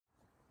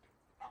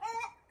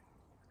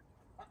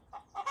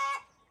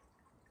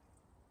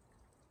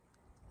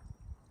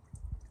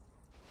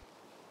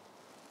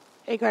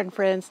Hey garden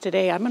friends,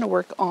 today I'm going to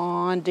work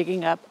on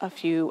digging up a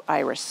few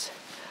iris.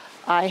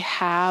 I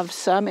have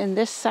some in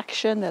this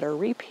section that are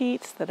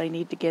repeats that I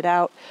need to get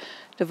out,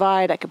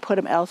 divide. I can put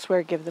them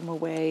elsewhere, give them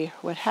away,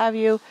 what have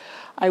you.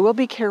 I will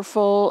be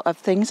careful of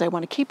things I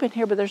want to keep in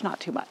here, but there's not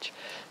too much.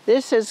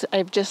 This is,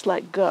 I've just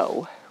let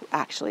go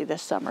actually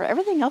this summer.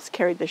 Everything else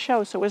carried the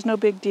show, so it was no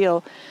big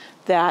deal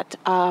that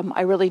I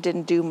really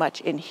didn't do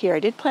much in here. I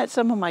did plant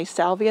some of my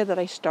salvia that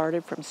I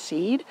started from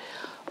seed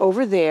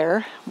over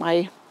there.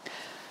 My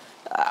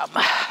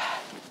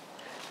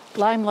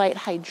limelight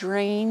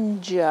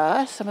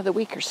hydrangea, some of the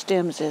weaker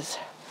stems is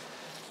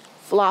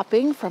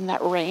flopping from that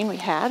rain we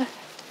had.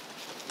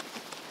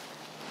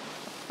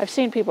 I've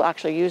seen people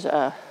actually use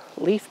a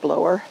leaf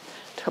blower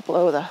to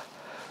blow the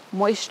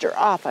moisture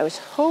off. I was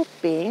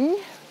hoping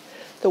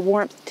the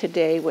warmth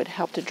today would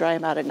help to dry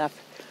them out enough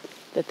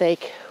that they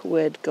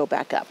would go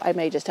back up. I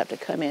may just have to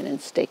come in and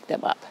stake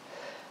them up,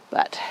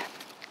 but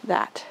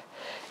that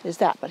is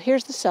that. But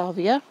here's the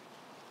salvia.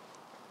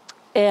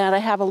 And I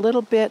have a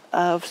little bit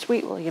of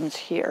Sweet Williams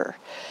here.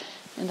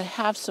 And I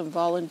have some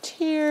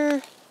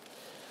volunteer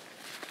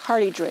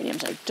hardy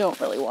geraniums I don't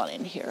really want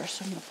in here,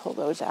 so I'm going to pull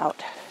those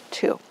out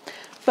too.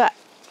 But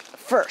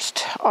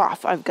first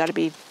off, I've got to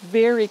be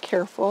very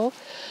careful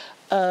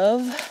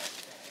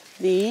of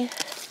the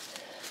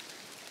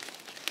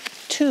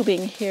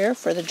tubing here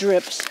for the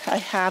drips. I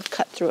have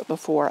cut through it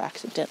before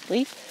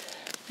accidentally.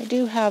 I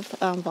do have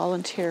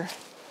volunteer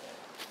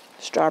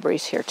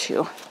strawberries here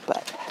too,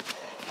 but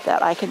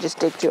that I can just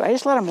dig through. I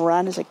just let them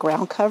run as a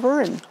ground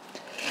cover, and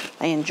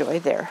I enjoy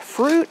their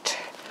fruit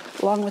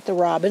along with the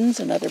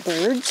robins and other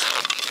birds.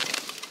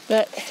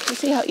 But you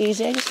see how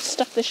easy? I just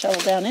stuck the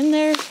shovel down in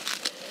there.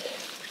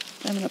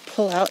 I'm going to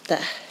pull out the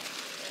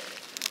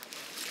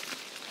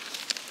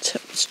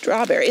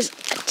strawberries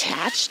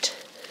attached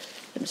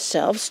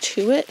themselves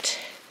to it,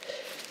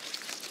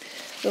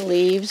 the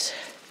leaves,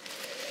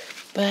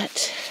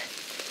 but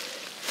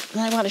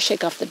I want to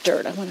shake off the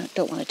dirt.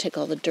 Don't want to take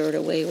all the dirt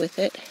away with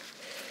it.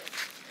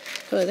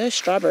 Oh, those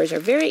strawberries are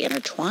very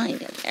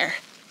intertwined in there.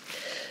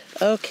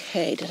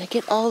 Okay, did I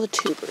get all the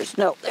tubers?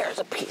 No, there's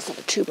a piece of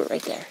a tuber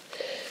right there.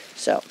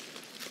 So,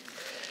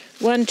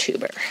 one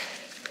tuber.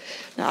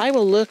 Now I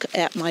will look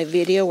at my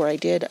video where I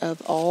did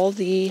of all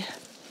the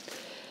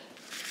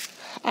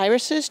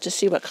irises to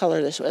see what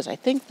color this was. I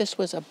think this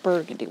was a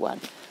burgundy one.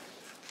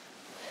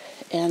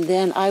 And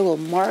then I will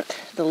mark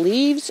the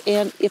leaves,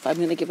 and if I'm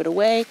going to give it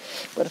away,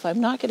 but if I'm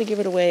not going to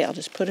give it away, I'll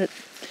just put it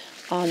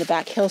on the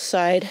back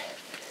hillside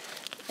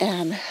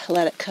and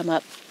let it come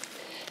up,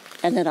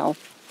 and then I'll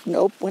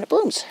know when it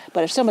blooms.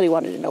 But if somebody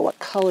wanted to know what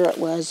color it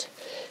was,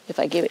 if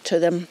I gave it to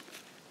them,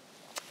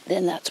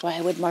 then that's why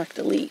I would mark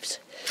the leaves.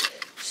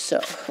 So,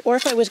 or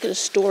if I was going to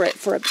store it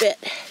for a bit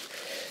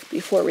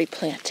before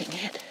replanting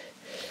it.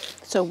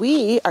 So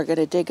we are going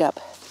to dig up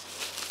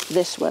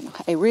this one.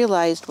 I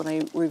realized when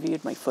I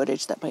reviewed my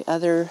footage that my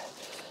other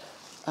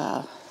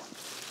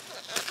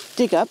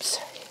dig ups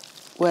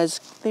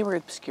they were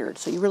obscured,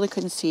 so you really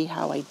couldn't see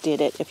how I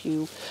did it if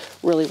you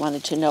really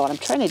wanted to know. And I'm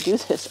trying to do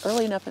this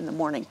early enough in the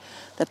morning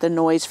that the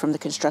noise from the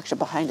construction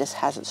behind us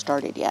hasn't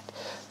started yet.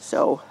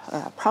 So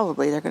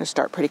probably they're going to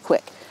start pretty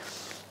quick.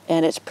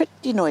 And it's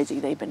pretty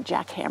noisy. They've been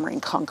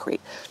jackhammering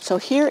concrete. So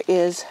here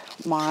is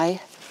my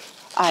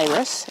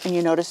iris, and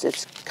you notice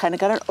it's kind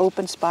of got an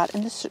open spot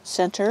in the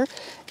center,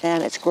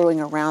 and it's growing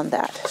around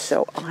that.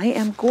 So I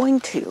am going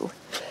to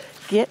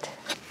get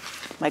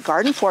my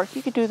garden fork.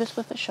 You could do this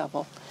with a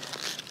shovel.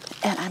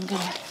 And I'm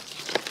going to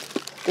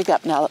dig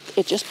up. Now,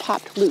 it just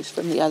popped loose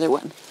from the other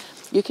one.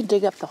 You can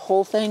dig up the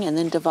whole thing and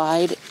then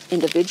divide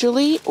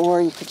individually,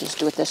 or you could just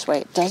do it this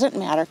way. It doesn't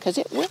matter because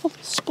it will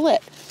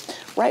split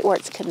right where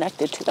it's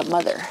connected to the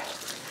mother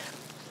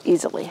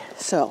easily.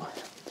 So,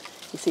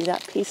 you see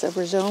that piece of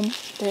rhizome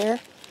there?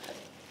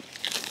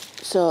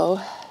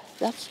 So,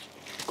 that's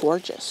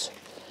gorgeous.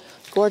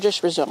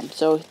 Gorgeous rhizome.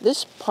 So,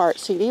 this part,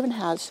 see, it even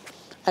has,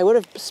 I would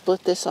have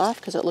split this off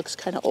because it looks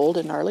kind of old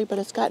and gnarly, but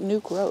it's got new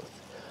growth.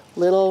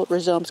 Little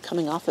rhizomes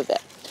coming off of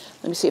it.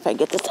 Let me see if I can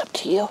get this up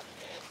to you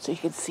so you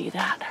can see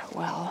that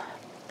well.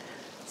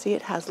 See,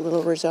 it has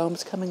little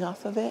rhizomes coming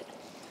off of it.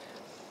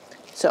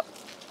 So,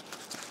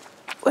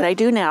 what I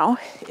do now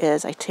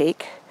is I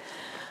take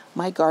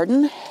my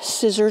garden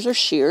scissors or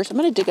shears. I'm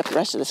going to dig up the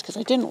rest of this because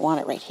I didn't want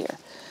it right here.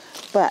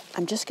 But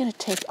I'm just going to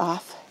take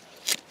off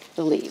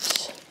the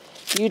leaves.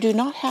 You do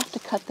not have to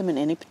cut them in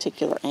any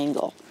particular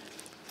angle.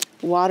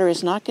 Water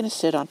is not going to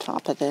sit on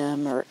top of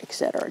them or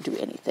etc. or do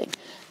anything.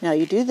 Now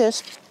you do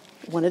this,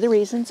 one of the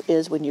reasons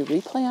is when you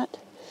replant,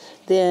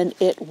 then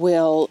it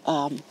will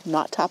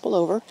not topple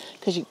over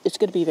because it's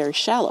going to be very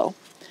shallow.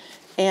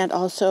 And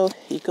also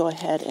you go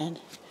ahead and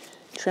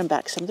trim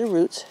back some of the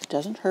roots. It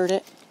doesn't hurt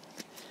it.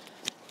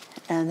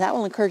 And that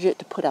will encourage it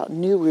to put out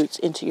new roots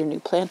into your new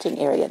planting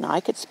area. Now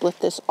I could split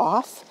this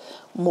off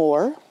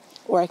more,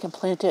 or I can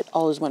plant it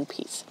all as one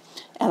piece.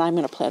 And I'm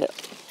going to plant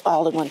it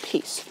all in one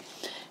piece.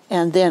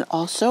 And then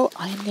also,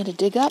 I'm going to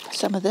dig up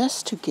some of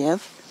this to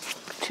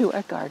give to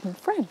a garden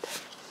friend.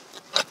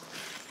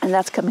 And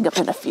that's coming up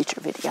in a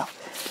future video.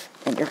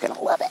 And you're going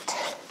to love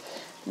it.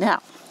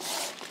 Now,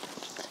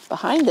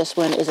 behind this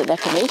one is an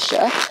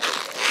echinacea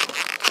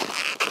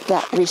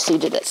that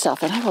reseeded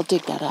itself, and I will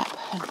dig that up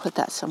and put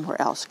that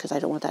somewhere else because I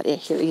don't want that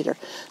here either.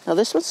 Now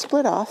this one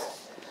split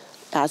off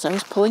as I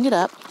was pulling it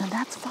up, and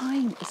that's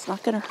fine. It's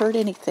not going to hurt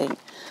anything.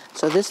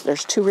 So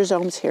there's 2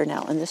 rhizomes here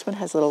now, and this one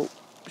has little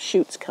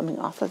shoots coming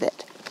off of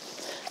it.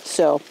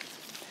 So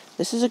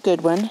this is a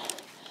good one.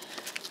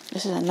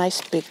 This is a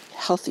nice big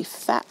healthy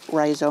fat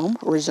rhizome,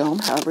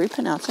 however you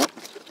pronounce it.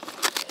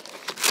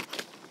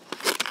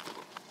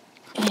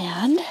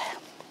 And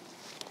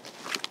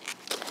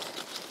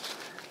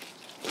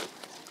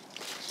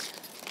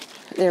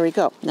there we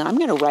go. Now I'm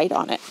going to write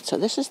on it. So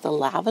this is the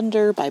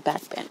lavender by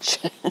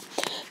Backbench.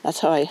 That's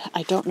how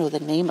I don't know the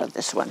name of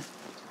this one.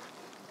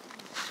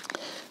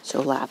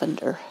 So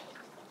lavender.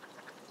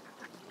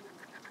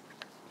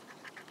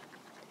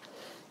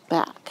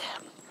 Back.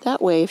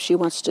 That way, if she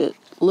wants to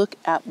look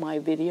at my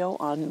video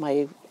on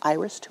my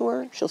iris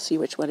tour, she'll see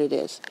which one it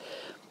is.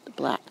 The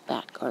black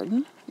back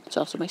garden. It's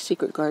also my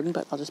secret garden,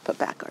 but I'll just put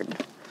back garden.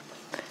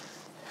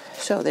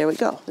 So there we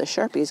go. The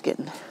Sharpie is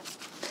getting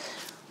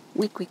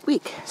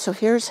weak. So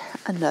here's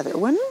another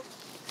one.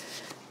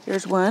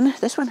 Here's one.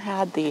 This one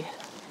had the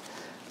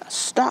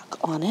stalk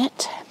on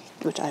it,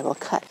 which I will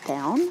cut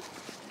down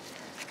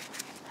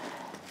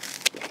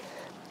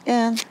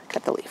and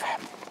cut the leaf.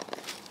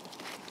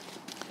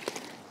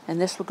 And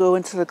this will go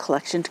into the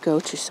collection to go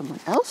to someone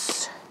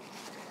else,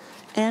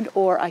 and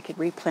or I could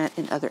replant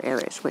in other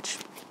areas, which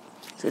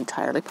is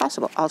entirely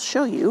possible. I'll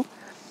show you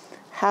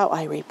how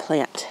I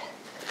replant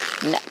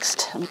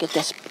next. Let me get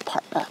this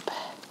part up.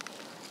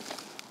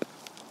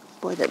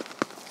 Boy, the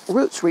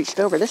roots reached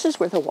over. This is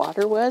where the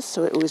water was,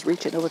 so it was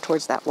reaching over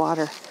towards that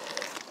water.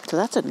 So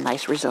that's a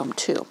nice rhizome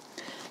too.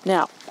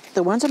 Now,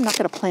 the ones I'm not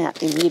going to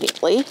plant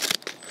immediately,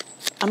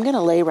 I'm going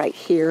to lay right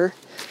here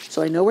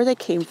so I know where they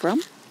came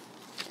from.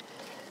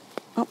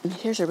 Oh, and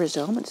here's a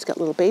rhizome, and it's got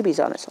little babies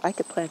on it, so I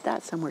could plant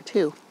that somewhere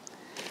too.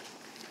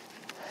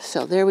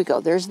 So there we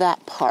go. There's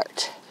that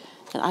part.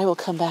 And I will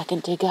come back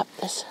and dig up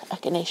this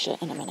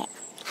echinacea in a minute.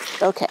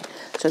 Okay,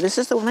 so this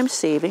is the one I'm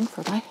saving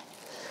for my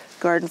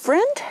garden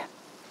friend.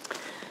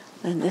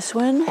 And this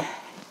one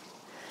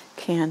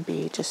can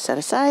be just set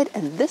aside.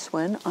 And this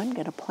one I'm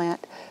going to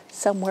plant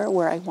somewhere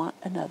where I want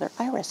another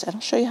iris. And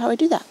I'll show you how I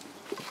do that.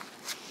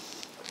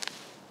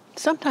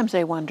 Sometimes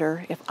I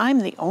wonder if I'm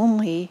the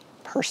only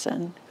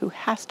person who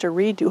has to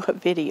redo a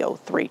video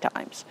 3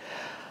 times.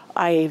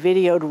 I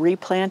videoed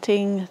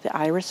replanting the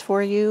iris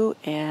for you,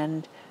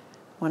 and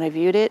when I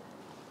viewed it,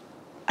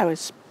 I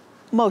was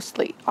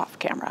mostly off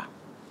camera.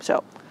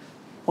 So,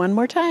 one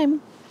more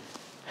time.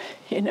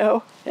 You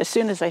know, as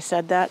soon as I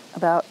said that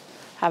about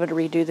having to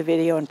redo the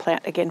video and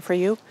plant again for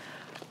you,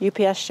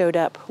 UPS showed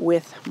up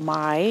with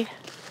my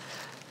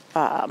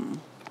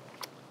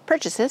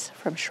purchases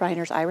from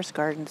Shriner's Iris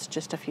Gardens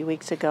just a few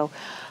weeks ago.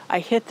 I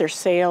hit their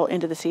sale,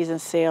 into the season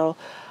sale.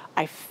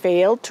 I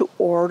failed to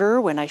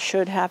order when I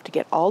should have to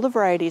get all the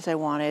varieties I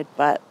wanted,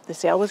 but the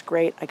sale was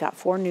great. I got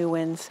 4 new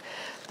ones.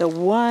 The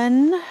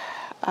one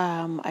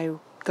I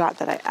got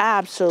that I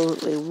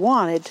absolutely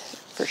wanted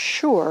for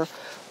sure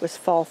was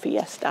Fall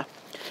Fiesta.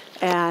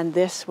 And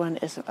this one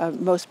is a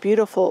most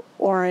beautiful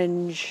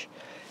orange,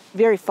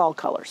 very fall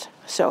colors.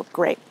 So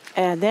great.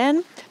 And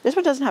then this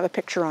one doesn't have a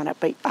picture on it,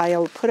 but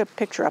I'll put a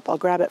picture up. I'll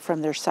grab it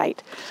from their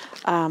site.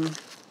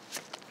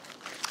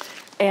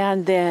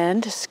 And then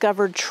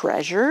Discovered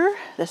Treasure.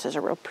 This is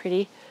a real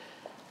pretty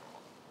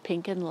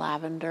pink and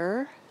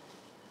lavender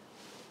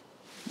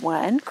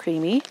one,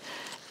 creamy.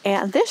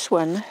 And this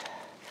one,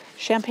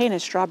 Champagne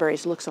and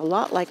Strawberries, looks a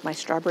lot like my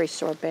strawberry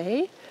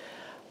sorbet.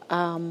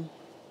 And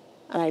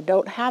I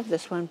don't have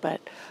this one, but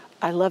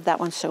I love that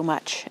one so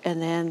much. And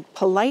then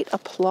Polite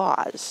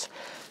Applause.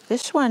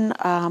 This one,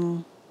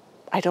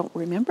 I don't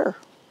remember.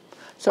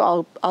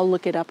 So I'll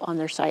look it up on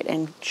their site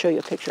and show you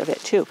a picture of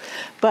it too.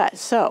 But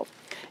so,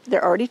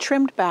 they're already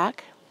trimmed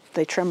back.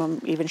 They trim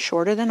them even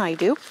shorter than I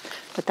do,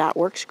 but that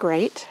works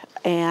great.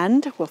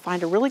 And we'll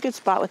find a really good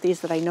spot with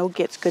these that I know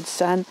gets good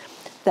sun,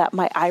 that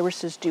my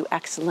irises do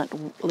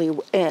excellently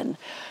in.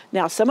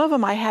 Now, some of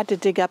them I had to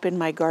dig up in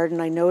my garden.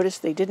 I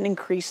noticed they didn't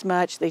increase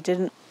much. They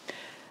didn't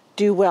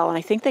do well, and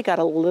I think they got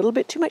a little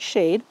bit too much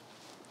shade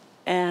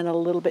and a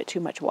little bit too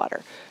much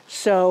water.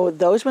 So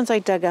those ones I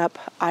dug up,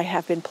 I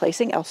have been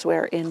placing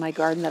elsewhere in my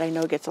garden that I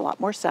know gets a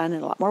lot more sun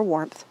and a lot more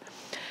warmth.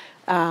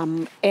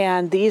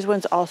 And these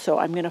ones also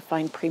I'm going to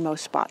find primo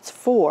spots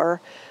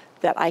for,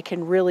 that I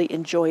can really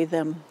enjoy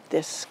them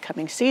this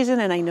coming season,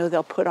 and I know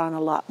they'll put on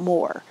a lot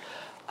more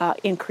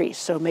increase,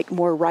 so make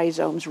more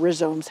rhizomes,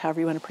 however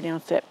you want to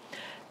pronounce it,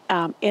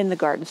 in the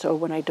garden. So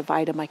when I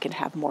divide them, I can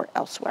have more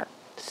elsewhere.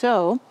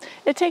 So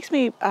it takes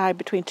me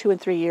between 2 and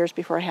 3 years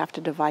before I have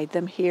to divide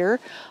them here.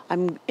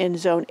 I'm in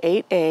zone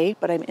 8A,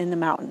 but I'm in the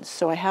mountains.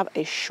 So I have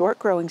a short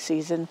growing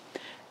season,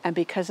 and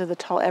because of the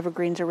tall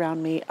evergreens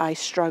around me, I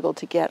struggle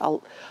to get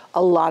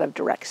a lot of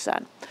direct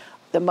sun.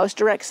 The most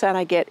direct sun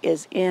I get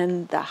is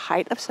in the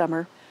height of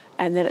summer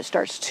and then it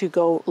starts to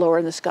go lower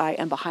in the sky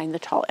and behind the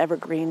tall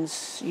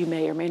evergreens you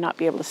may or may not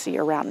be able to see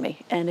around me.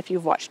 And if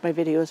you've watched my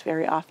videos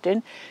very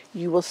often,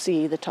 you will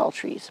see the tall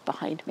trees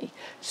behind me.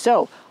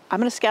 So I'm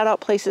going to scout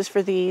out places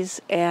for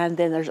these, and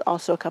then there's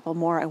also a couple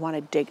more I want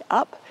to dig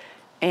up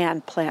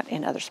and plant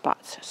in other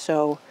spots.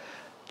 So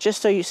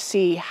just so you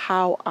see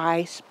how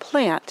I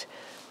plant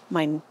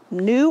my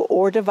new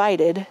or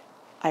divided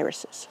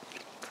irises.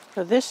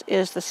 So this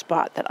is the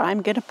spot that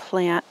I'm going to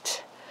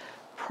plant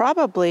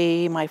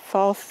probably my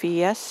fall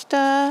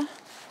fiesta,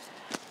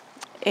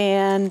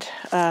 and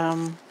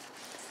I'm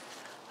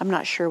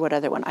not sure what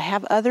other one. I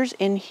have others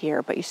in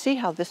here, but you see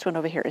how this one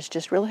over here is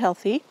just real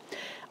healthy.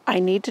 I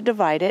need to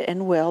divide it,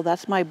 and will.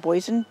 That's my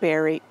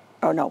boysenberry,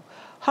 oh no,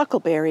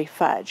 huckleberry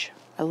fudge.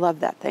 I love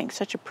that thing.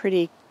 Such a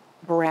pretty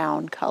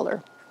brown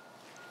color.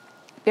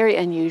 Very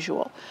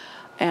unusual,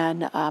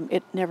 and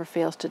it never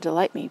fails to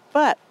delight me.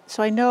 But,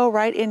 so I know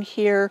right in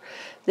here,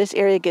 this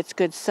area gets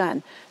good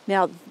sun.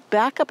 Now,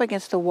 back up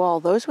against the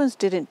wall, those ones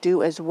didn't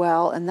do as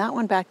well, and that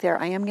one back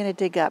there, I am going to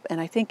dig up, and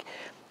I think,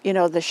 you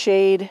know, the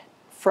shade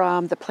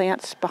from the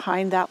plants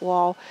behind that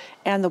wall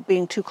and the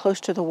being too close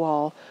to the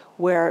wall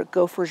where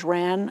gophers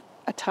ran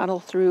a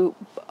tunnel through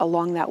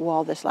along that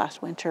wall this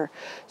last winter.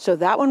 So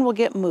that one will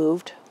get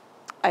moved.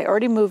 I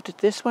already moved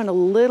this one a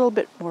little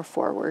bit more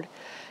forward,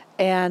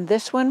 and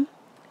this one,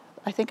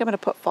 I think I'm going to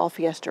put Fall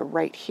Fiesta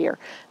right here.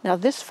 Now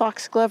this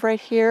foxglove right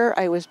here,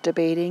 I was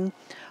debating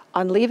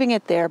on leaving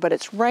it there, but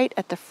it's right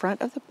at the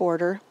front of the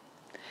border,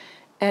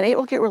 and it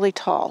will get really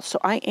tall, so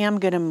I am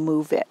going to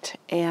move it.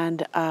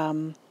 And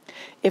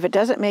if it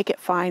doesn't make it,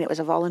 fine. It was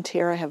a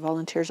volunteer. I have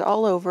volunteers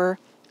all over.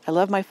 I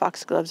love my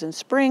foxgloves in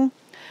spring,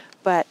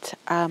 but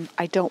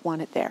I don't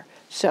want it there.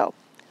 So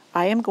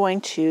I am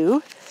going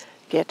to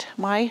get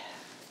my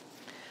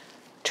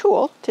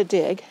tool to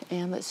dig,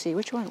 and let's see,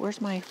 which one?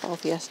 Where's my Fall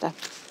Fiesta?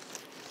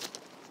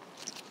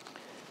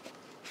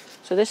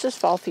 So this is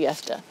Fall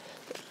Fiesta.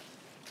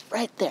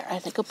 Right there. I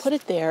think I'll put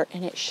it there,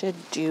 and it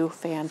should do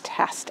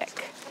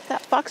fantastic.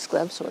 That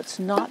foxglove, so it's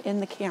not in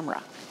the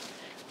camera.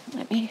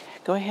 Let me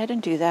go ahead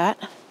and do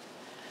that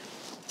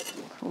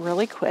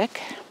really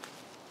quick.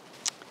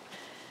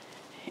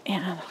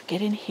 And I'll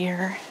get in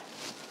here,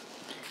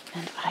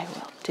 and I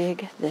will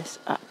dig this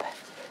up.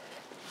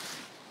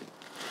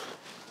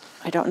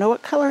 I don't know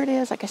what color it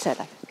is. Like I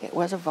said, it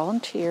was a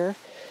volunteer,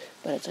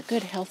 but it's a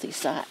good healthy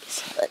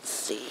size. Let's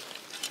see.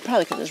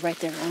 Probably because it's right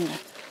there on the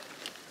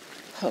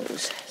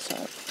hose. So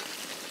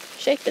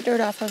shake the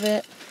dirt off of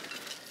it.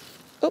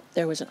 Oh,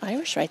 there was an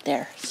iris right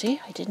there. See,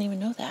 I didn't even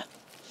know that.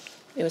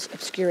 It was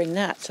obscuring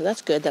that. So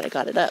that's good that I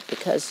got it up,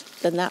 because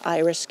then that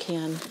iris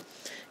can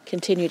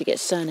continue to get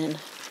sun and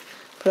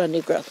put on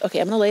new growth. Okay,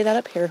 I'm going to lay that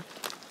up here.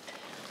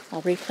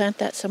 I'll replant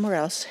that somewhere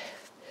else.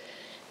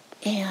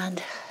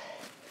 And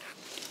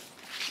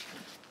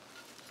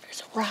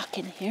there's a rock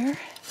in here.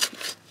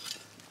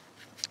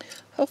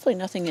 Hopefully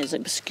nothing is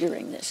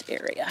obscuring this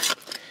area.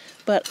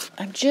 But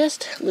I'm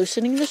just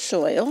loosening the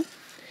soil.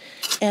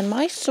 And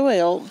my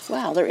soil,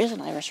 wow, there is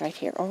an iris right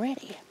here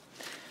already.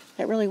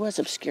 That really was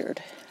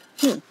obscured.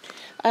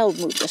 I'll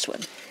move this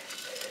one.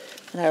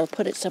 And I will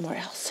put it somewhere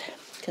else,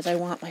 because I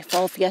want my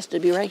Fall Fiesta to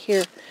be right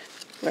here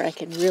where I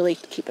can really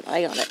keep an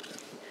eye on it.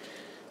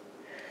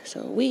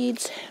 So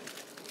weeds.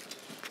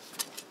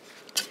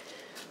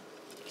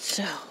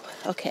 So,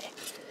 okay.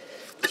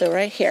 So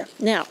right here.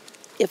 Now,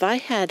 if I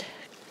had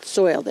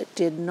soil that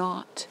did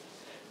not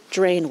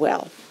drain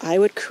well, I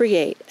would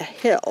create a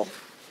hill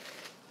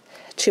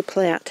to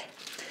plant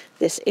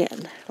this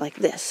in, like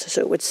this,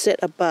 so it would sit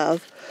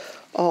above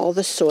all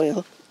the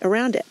soil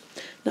around it.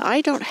 Now,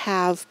 I don't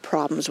have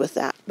problems with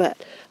that,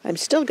 but I'm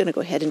still going to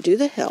go ahead and do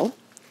the hill,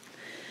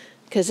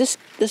 because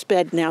this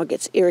bed now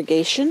gets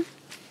irrigation,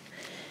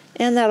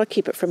 and that'll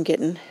keep it from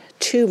getting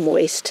too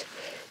moist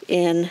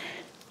in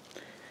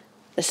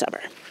the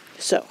summer.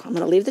 So I'm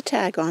going to leave the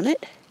tag on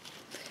it,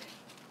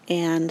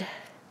 and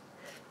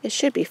it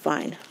should be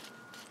fine.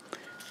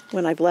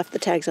 When I've left the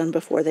tags on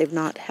before, they've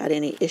not had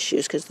any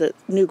issues, because the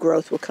new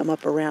growth will come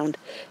up around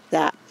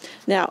that.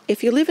 Now,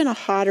 if you live in a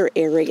hotter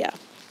area,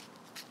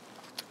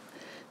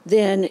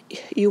 then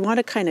you want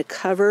to kind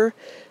of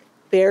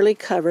barely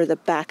cover the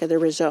back of the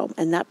rhizome,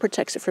 and that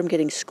protects it from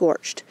getting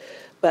scorched.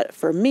 But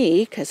for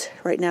me, because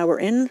right now we're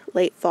in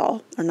late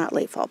fall, or not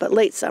late fall, but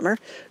late summer,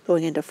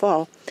 going into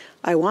fall,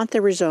 I want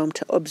the rhizome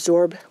to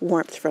absorb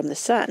warmth from the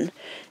sun,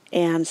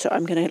 and so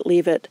I'm going to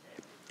leave it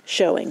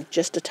showing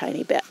just a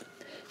tiny bit.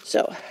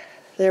 So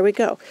there we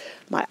go.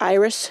 My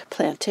iris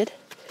planted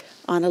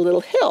on a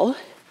little hill,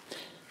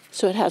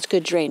 so it has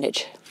good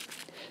drainage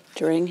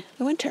during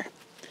the winter.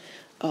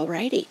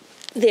 Alrighty,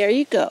 there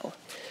you go.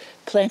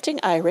 Planting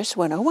Iris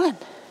 101.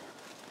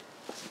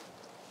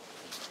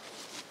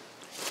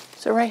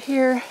 So right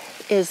here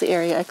is the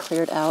area I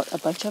cleared out a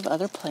bunch of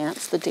other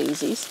plants, the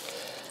daisies,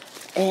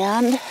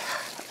 and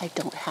I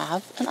don't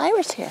have an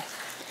iris here.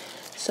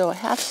 So I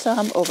have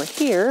some over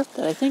here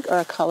that I think are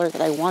a color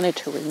that I wanted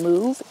to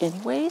remove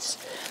anyways,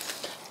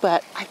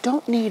 but I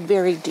don't need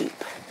very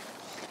deep.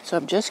 So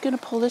I'm just going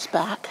to pull this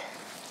back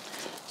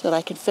so that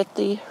I can fit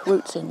the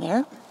roots in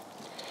there.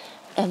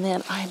 And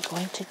then I'm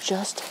going to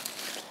just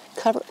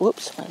cover,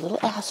 whoops, my little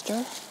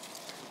aster.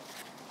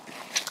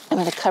 I'm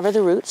going to cover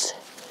the roots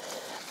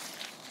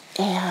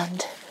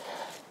and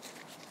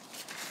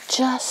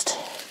just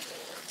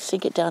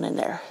sink it down in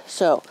there.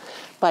 So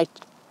by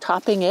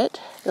topping it,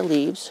 the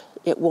leaves,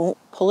 it won't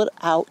pull it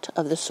out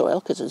of the soil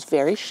because it's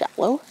very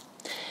shallow.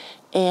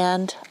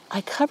 And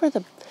I cover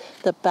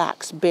the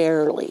backs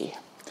barely.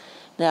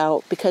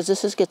 Now, because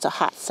this gets a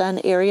hot sun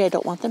area, I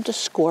don't want them to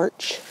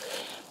scorch.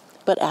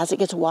 But as it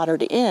gets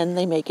watered in,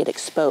 they may get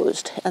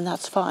exposed, and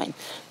that's fine.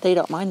 They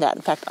don't mind that.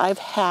 In fact, I've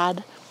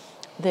had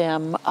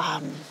them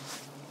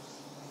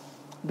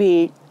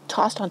be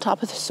tossed on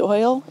top of the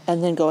soil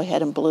and then go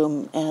ahead and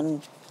bloom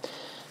and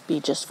be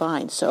just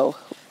fine. So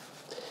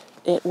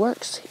it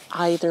works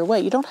either way.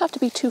 You don't have to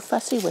be too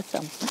fussy with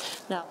them.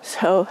 No.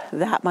 So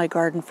that, my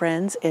garden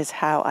friends, is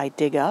how I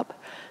dig up,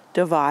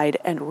 divide,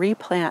 and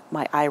replant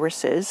my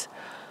irises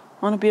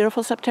on a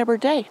beautiful September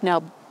day.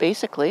 Now,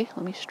 basically,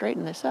 let me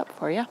straighten this up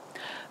for you.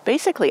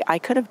 Basically, I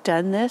could have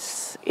done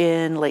this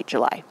in late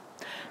July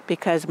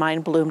because mine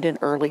bloomed in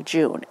early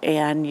June,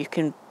 and you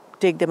can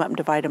dig them up and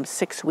divide them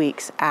 6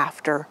 weeks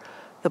after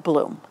the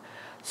bloom.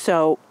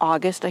 So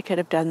August, I could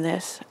have done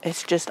this.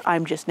 It's just,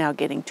 I'm just now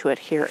getting to it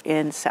here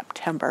in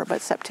September,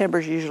 but September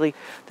is usually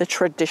the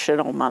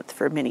traditional month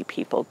for many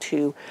people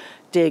to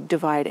dig,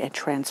 divide, and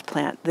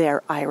transplant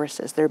their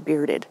irises, their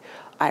bearded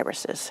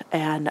irises,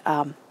 and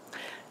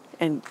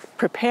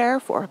prepare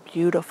for a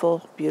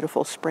beautiful,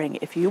 beautiful spring.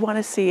 If you want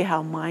to see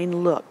how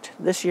mine looked,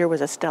 this year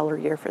was a stellar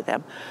year for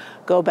them.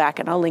 Go back,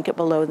 and I'll link it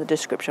below in the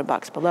description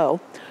box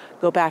below.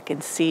 Go back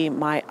and see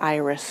my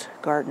iris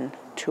garden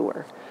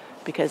tour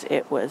because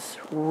it was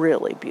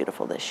really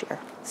beautiful this year.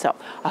 So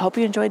I hope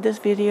you enjoyed this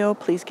video.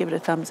 Please give it a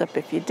thumbs up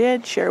if you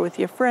did, share with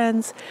your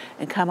friends,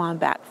 and come on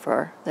back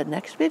for the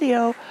next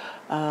video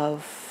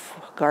of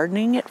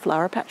gardening at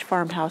Flower Patch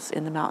Farmhouse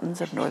in the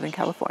mountains of Northern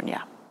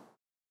California.